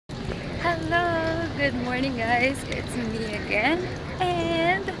Hello! Good morning guys! It's me again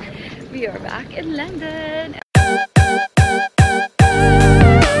and we are back in London.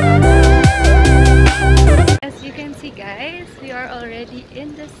 As you can see guys, we are already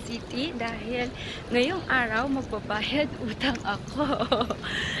in the city dahil ngayong araw magbabayad utang ako.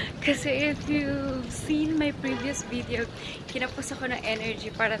 Kasi if you've seen my previous video, kinapos ako ng energy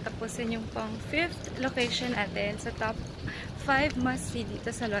para tapusin yung pang 5th location natin sa top 5 must-see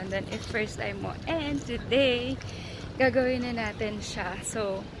dito sa London if first time mo. And today, gagawin na natin siya.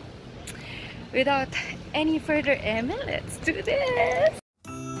 So, without any further ado, let's do this!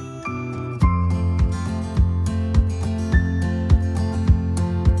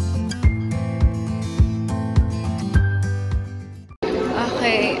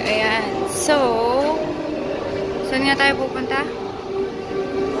 Okay, ayan. So, saan nga tayo pupunta?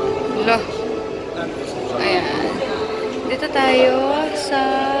 Loh. Ayan. Dito tayo sa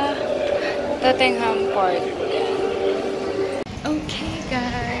Tottenham Court. Okay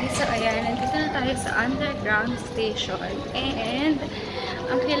guys, so ayan, nandito na tayo sa underground station and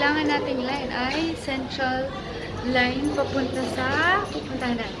ang kailangan nating line ay central line papunta sa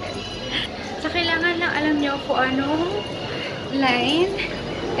pupuntahan natin. So kailangan lang alam nyo kung anong line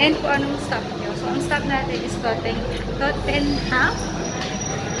and kung anong stop nyo. So ang stop natin is Tottenham.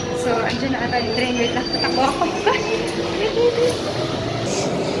 So, andyan na ata yung train. Wait lang, patakbo ako.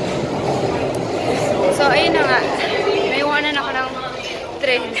 So, ayun na nga. Naiwanan ako ng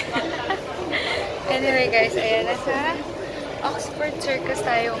train. Anyway guys, ayan. Nasa Oxford Circus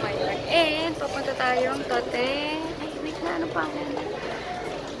tayo ngayon. And, papunta tayong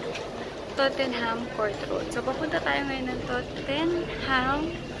Tottenham Court Road. So, papunta tayo ngayon ng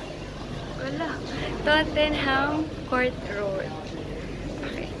Tottenham Court Road.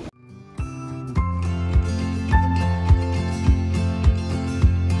 Okay.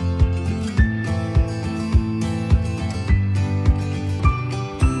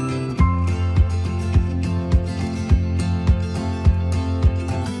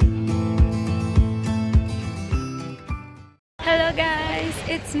 Hello guys!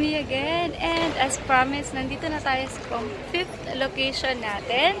 It's me again and as promised, nandito na tayo sa pang 5th location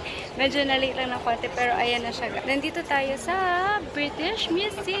natin. Medyo na-late lang ng konti pero ayan na siya. Nandito tayo sa British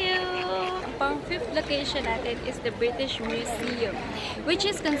Museum. Ang pang 5th location natin is the British Museum, which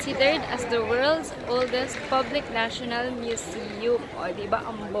is considered as the world's oldest public national museum. O, diba?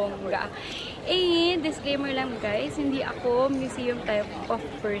 Ang bongga. And disclaimer lang guys, hindi ako museum type of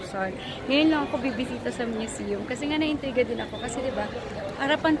person. Ngayon lang ako bibisita sa museum kasi nga na-intriga din ako kasi diba,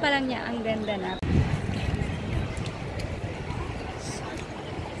 harapan pa lang niya ang ganda na.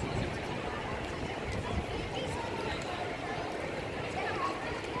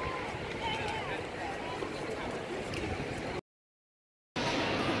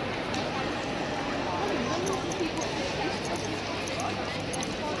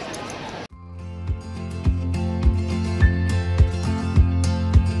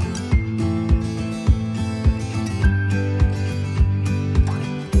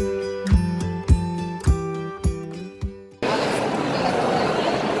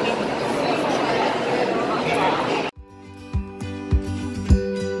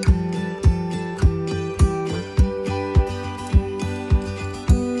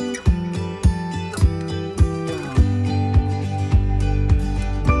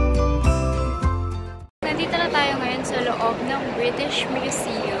 Ng British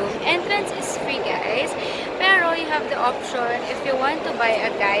Museum. Entrance is free guys, pero you have the option if you want to buy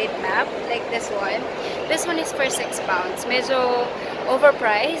a guide map like this one. This one is for £6. Medyo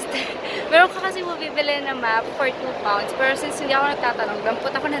overpriced. Meron ka kasi mabibili na map for £2. Pero since hindi ako nagtatanong,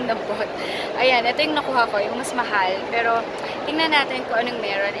 dampot ako ng dampot. Ayan, ito yung nakuha ko, yung mas mahal. Pero tingnan natin kung anong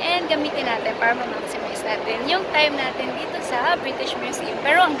meron and gamitin natin para ma-maximize natin yung time natin dito sa British Museum.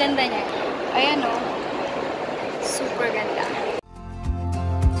 Pero ang ganda niya. Ayan o. Super ganda.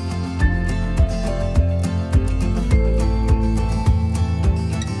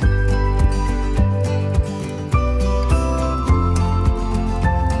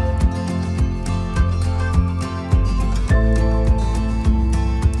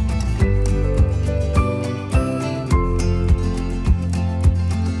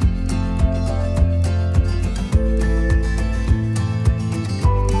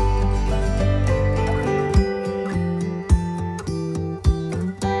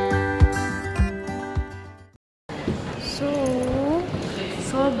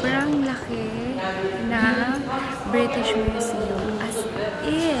 Sobrang laki na British Museum. As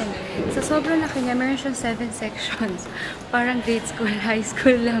in, sa sobrang laki niya, meron siyang 7 sections. Parang grade school, high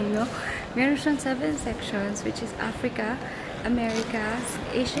school lang, no? Meron siyang 7 sections, which is Africa, Americas,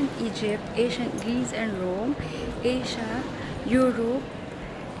 ancient Egypt, ancient Greece and Rome, Asia, Europe,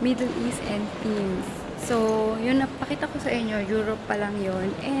 Middle East, and themes. So, yun napakita ko sa inyo, Europe pa lang yun.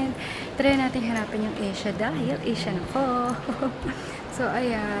 And, try natin hanapin yung Asia dahil Asian ako. So,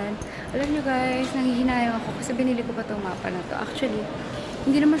 ayan. Alam nyo guys, nanghihinayang ako kasi binili ko pa itong mapa na to. Actually,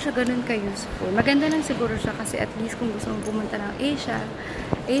 hindi naman siya ganun ka-useful. Maganda lang siguro siya kasi at least kung gusto mong pumunta ng Asia,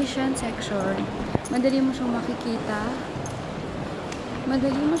 Asian section, madali mo siyang makikita.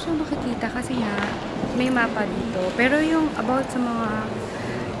 Madali mo siyang makikita kasi nga, may mapa dito. Pero yung about sa mga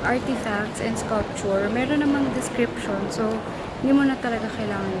artifacts and sculpture, meron namang description. So, hindi mo na talaga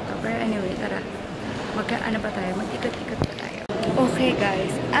kailangan ito. Pero anyway, tara. Ano ba tayo? Mag-ikot-ikot pa tayo. Okay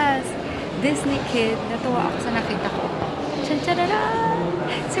guys, as Disney kid, natuwa ako sa nakita ko. Tchan-tcharara!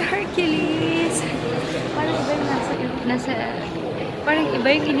 Si Hercules! Parang iba yung parang iba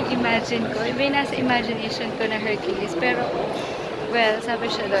yung ini-imagine ko. Iba yung nasa imagination ko na Hercules. Pero, well, sabi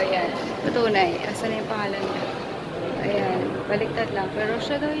siya daw yan. Patunay. Asa na yung pangalan niya? Ayan, baliktad lang. Pero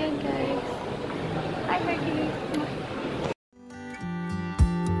siya daw yan, guys. Hi, Hercules!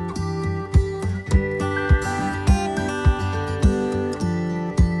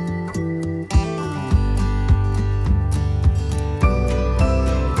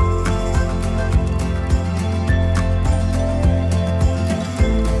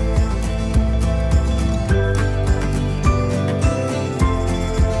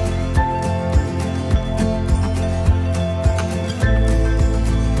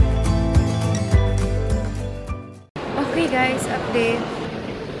 Guys, update.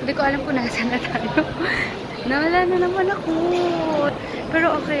 Hindi ko alam kung nasa na tayo. Nawala na naman ako.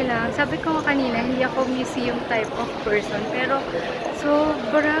 Pero okay lang. Sabi ko nga kanina, hindi ako museum type of person. Pero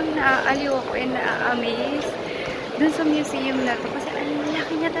sobrang naaaliw ako and na-amaze dun sa museum na to. Kasi ang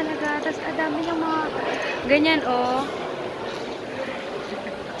laki niya talaga. Tapos ang dami niyang mga ganyan, oh.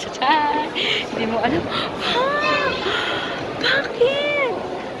 Tcha-tcha! Hindi mo alam. Ha? Bakit?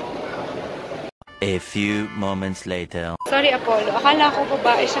 A few moments later. Sorry, Apollo. Akala ko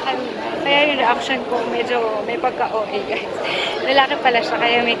babae siya kanina. Kaya yung reaction ko medyo may pagka-OA, guys. Lalaki pala siya,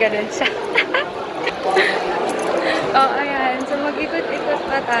 kaya may ganun siya. Oh, ayan. So, mag-ikot-ikot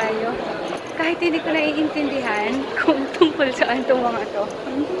pa tayo. Kahit hindi ko naiintindihan kung tungkol saan itong mga to.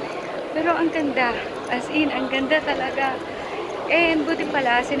 Pero ang ganda. As in, ang ganda talaga. And buti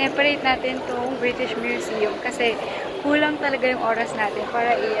pala, sineparate natin itong British Museum kasi kulang talaga yung oras natin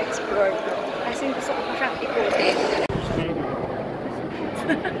para i-explore to. Kasi gusto ko pa siyang ikutin.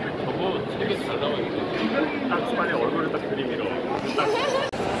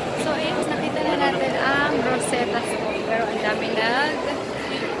 So, ayun, nakita na natin ang Rosetta Stone. Pero ang dami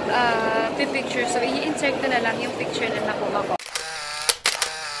picture. So, i-insert ko na lang yung picture na nakuha ko.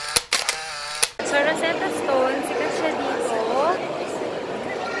 So, Rosetta Stone, sikat siya dito.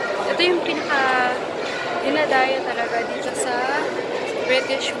 Ito yung dinadayo talaga dito sa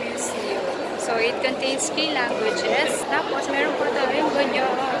British Museum. So, it contains 3 languages. Tapos, meron pa tayong ganyan.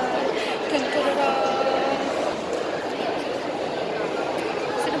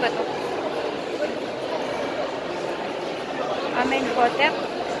 Sino ba ito? Amenhotep.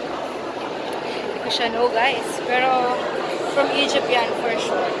 Hindi ko siya know, guys. Pero, from Egypt yan, for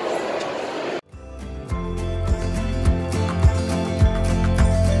sure.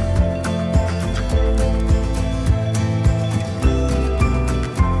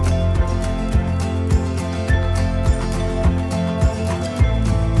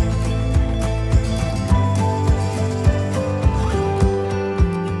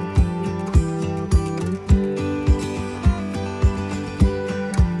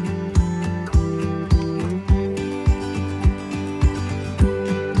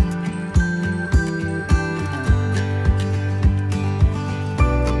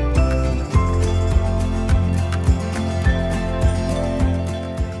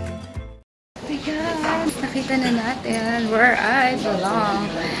 Nakita na natin where I belong.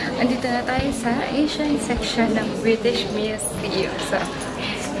 Andito na tayo sa Asian section ng British Museum. So,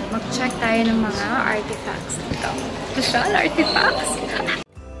 mag-check tayo ng mga artifacts dito. Social artifacts!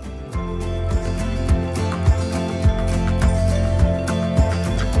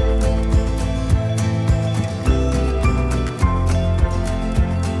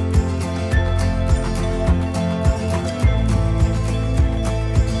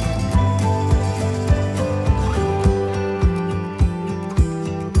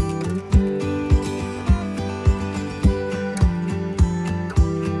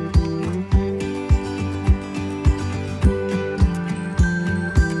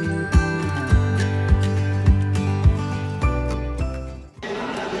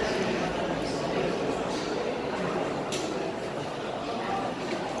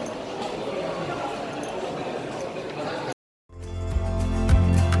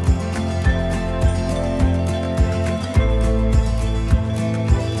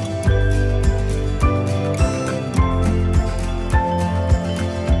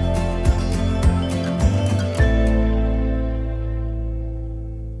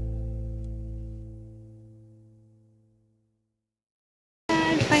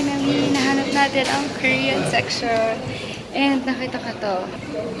 section. And nakita ka to.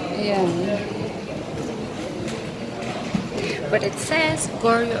 Ayan. But it says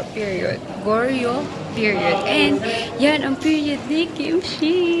Goryeo period. Goryeo period. And yan ang period ni Kim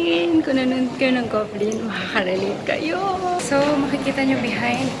Shin. Kung nanonood kayo ng Goblin, makakarelate kayo. So, makikita nyo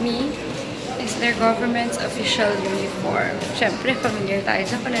behind me is their government's official uniform. Siyempre, familiar tayo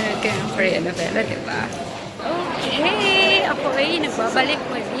sa panonood kayo ng Korean novela, diba? Okay! Ako ay nagbabalik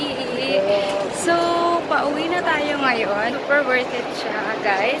muli. So, pauwi na tayo ngayon. Super worth it siya,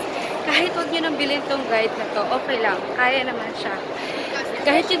 guys. Kahit huwag nyo nang bilhin tong guide na to, okay lang. Kaya naman siya.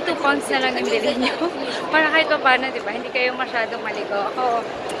 Kahit yung 2 pounds na lang ang bilhin nyo. Para kahit pa paano, diba? Hindi kayo masyadong maligo. Ako,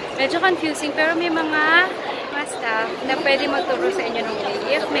 medyo confusing. Pero may mga staff na pwede magturo sa inyo ng way.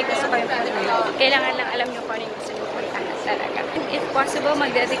 If may gusto kayong puntahan, kailangan lang alam nyo kung ano yung gusto nyo puntahan talaga. If possible,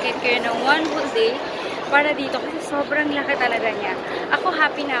 mag-dedicate kayo ng 1 whole day para dito kasi sobrang laki talaga niya. Ako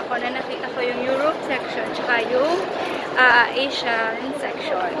happy na ako na nakita ko yung Europe section tsaka yung Asian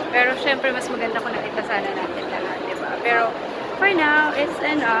section. Pero syempre mas maganda kung nakita sana natin lahat, diba? Pero for now, it's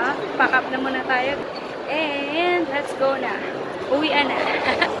enough. Pack up na muna tayo. And let's go na. Uwian na.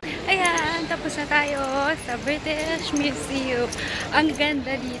 Ayan, tapos na tayo sa British Museum. Ang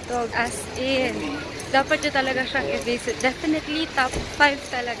ganda dito, as in. Dapat nyo talaga siyang i-visit. Definitely top 5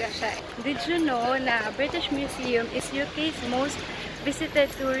 talaga siya. Did you know na British Museum is UK's most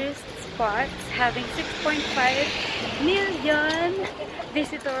visited tourist spots, having 6.5 million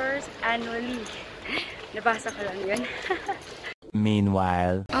visitors annually. Nabasa ko lang yun.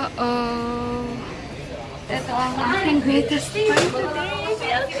 Meanwhile. Uh-oh. Ito ang aking greatest find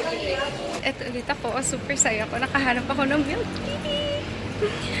today. Ito ulit ako. Super saya ko. Nakahanap ako ng milk tea.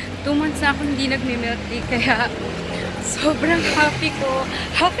 2 months na ako hindi nagmi-milk tea. Kaya sobrang happy ko.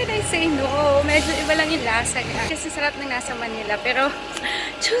 How can I say no? Medyo iba lang yung lasa niya. Kasi sarap ng nasa Manila. Pero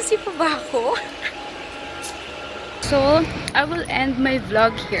juicy pa ba ako? So, I will end my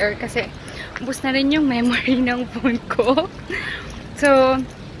vlog here. Kasi ubos na rin yung memory ng phone ko. So,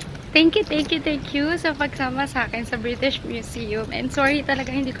 thank you sa pagsama sa akin sa British Museum. And sorry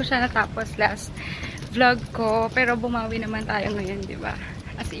talaga hindi ko siya natapos last vlog ko. Pero bumawi naman tayo ngayon, di ba?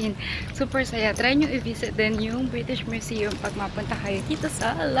 As in, super saya. Try nyo i-visit din yung British Museum pag mapunta kayo dito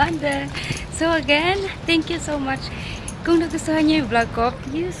sa London. So again, thank you so much. Kung nagustuhan nyo yung vlog ko,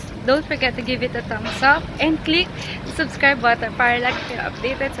 please don't forget to give it a thumbs up and click the subscribe button para lagi kayo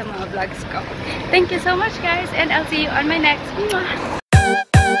updated sa mga vlogs ko. Thank you so much guys and I'll see you on my next video.